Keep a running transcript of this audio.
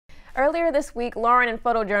Earlier this week, Lauren and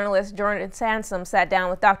photojournalist Jordan Sansom sat down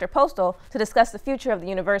with Dr. Postel to discuss the future of the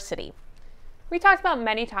university. We talked about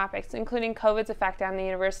many topics, including COVID's effect on the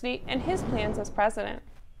university and his plans as president.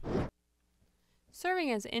 Serving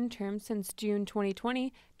as interim since June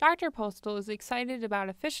 2020, Dr. Postel is excited about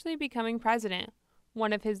officially becoming president.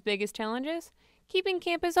 One of his biggest challenges? Keeping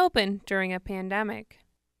campus open during a pandemic.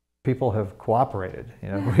 People have cooperated.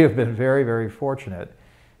 We have been very, very fortunate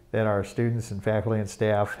that our students and faculty and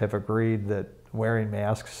staff have agreed that wearing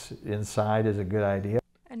masks inside is a good idea.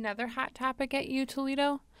 Another hot topic at U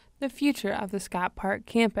Toledo, the future of the Scott Park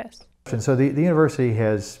campus. And so the university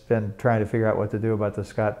has been trying to figure out what to do about the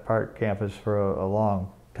Scott Park campus for a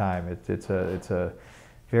long time. It's a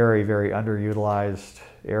very, very underutilized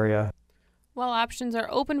area. While options are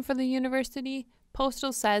open for the university,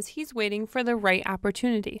 Postel says he's waiting for the right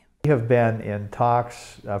opportunity. We have been in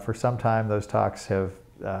talks for some time. Those talks have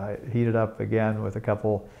heated up again with a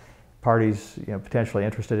couple parties potentially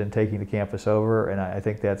interested in taking the campus over, and I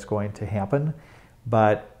think that's going to happen.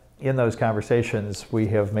 But in those conversations, we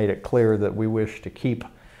have made it clear that we wish to keep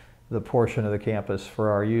the portion of the campus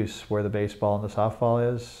for our use where the baseball and the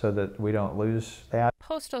softball is, so that we don't lose that.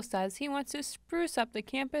 Postel says he wants to spruce up the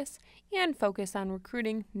campus and focus on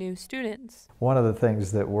recruiting new students. One of the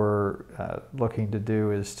things that we're looking to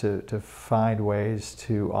do is to find ways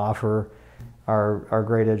to offer our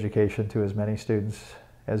great education to as many students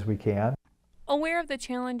as we can. Aware of the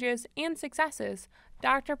challenges and successes,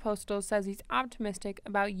 Dr. Postel says he's optimistic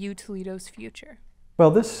about U Toledo's future. Well,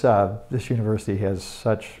 this university has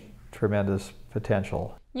such tremendous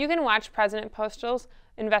potential. You can watch President Postel's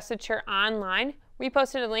investiture online. We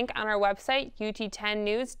posted a link on our website,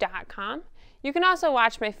 ut10news.com. You can also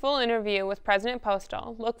watch my full interview with President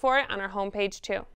Postel. Look for it on our homepage too.